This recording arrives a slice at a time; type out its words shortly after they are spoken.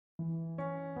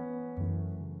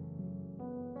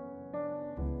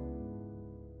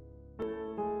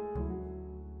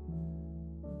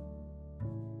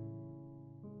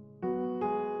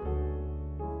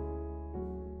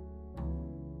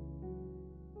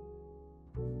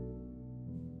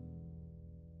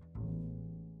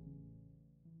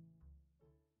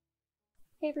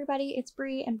Hey everybody, it's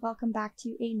Bree and welcome back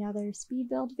to another speed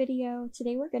build video.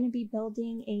 Today we're going to be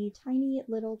building a tiny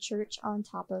little church on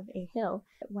top of a hill.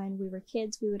 When we were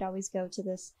kids, we would always go to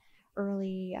this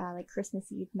early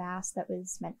Christmas Eve mass that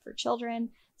was meant for children.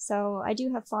 So I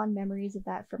do have fond memories of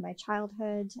that from my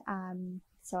childhood.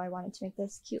 So I wanted to make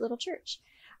this cute little church.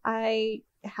 I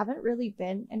haven't really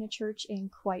been in a church in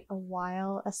quite a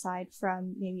while, aside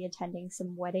from maybe attending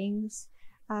some weddings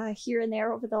here and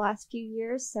there over the last few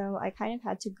years, so I kind of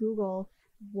had to Google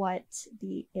what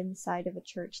the inside of a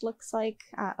church looks like.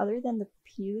 Other than the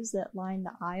pews that line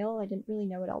the aisle, I didn't really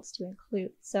know what else to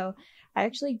include. So I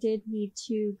actually did need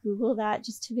to Google that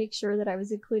just to make sure that I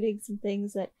was including some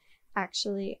things that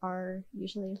actually are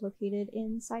usually located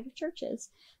inside of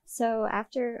churches. So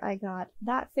after I got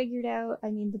that figured out, I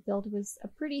mean, the build was a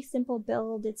pretty simple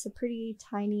build. It's a pretty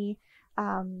tiny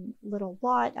little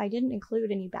lot. I didn't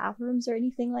include any bathrooms or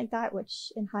anything like that,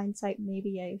 which in hindsight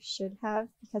maybe I should have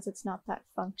because it's not that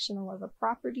functional of a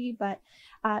property, but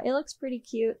it looks pretty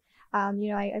cute.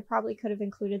 I probably could have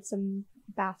included some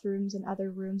bathrooms and other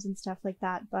rooms and stuff like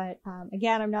that, but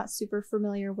again, I'm not super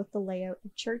familiar with the layout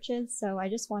of churches, so I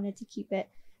just wanted to keep it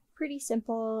pretty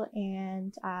simple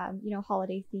and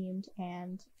holiday themed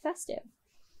and festive.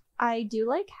 I do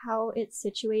like how it's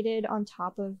situated on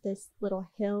top of this little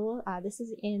hill. This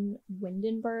is in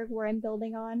Windenburg where I'm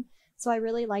building on. So I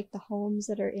really like the homes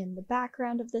that are in the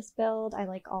background of this build. I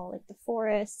like all like the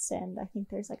forests, and I think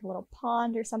there's like a little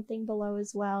pond or something below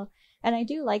as well. And I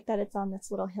do like that it's on this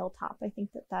little hilltop. I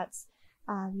think that that's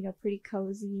pretty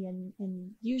cozy,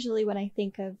 and usually when I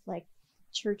think of like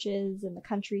churches in the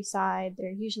countryside, they're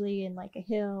usually in like a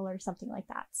hill or something like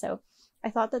that. So I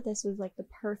thought that this was like the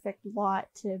perfect lot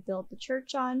to build the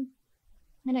church on.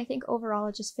 And I think overall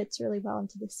it just fits really well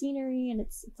into the scenery, and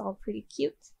it's all pretty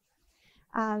cute.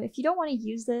 If you don't want to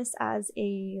use this as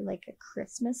a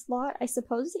Christmas lot, I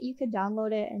suppose that you could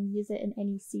download it and use it in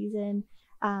any season,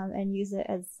 and use it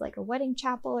as like a wedding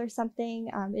chapel or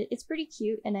something. It's pretty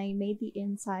cute, and I made the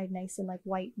inside nice and like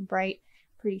white and bright,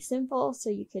 pretty simple, so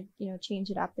you could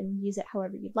change it up and use it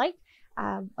however you'd like.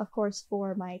 Of course,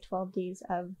 for my 12 days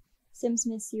of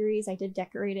Simsmas series, I did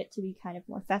decorate it to be kind of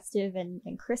more festive and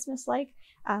Christmas-like,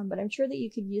 but I'm sure that you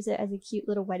could use it as a cute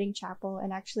little wedding chapel,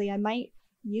 and actually I might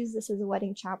use this as a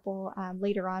wedding chapel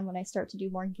later on when I start to do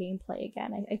more gameplay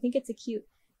again. I think it's a cute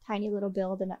tiny little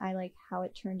build, and I like how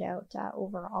it turned out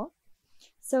overall.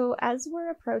 So as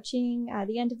we're approaching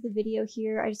the end of the video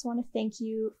here, I just want to thank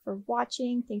you for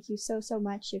watching. Thank you so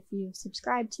much if you've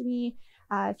subscribed to me,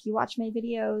 if you watch my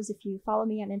videos, if you follow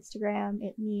me on Instagram.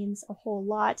 It means a whole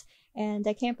lot, and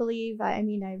I can't believe, I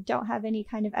don't have any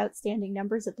kind of outstanding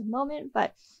numbers at the moment,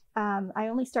 but I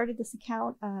only started this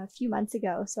account a few months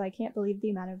ago, so I can't believe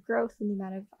the amount of growth and the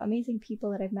amount of amazing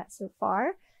people that I've met so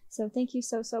far. So thank you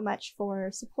so much for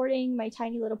supporting my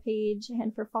tiny little page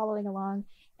and for following along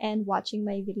and watching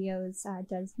my videos.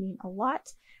 Does mean a lot.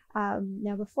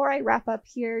 Now before I wrap up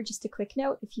here, just a quick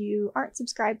note: if you aren't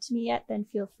subscribed to me yet, then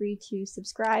feel free to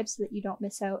subscribe so that you don't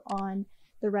miss out on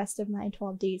the rest of my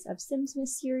 12 Days of Simsmas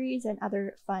series and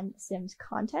other fun Sims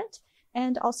content.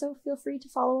 And also feel free to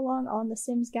follow along on the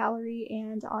Sims Gallery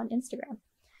and on Instagram.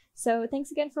 So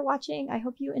thanks again for watching. I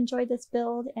hope you enjoyed this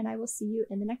build, and I will see you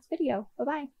in the next video. Bye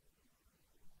bye.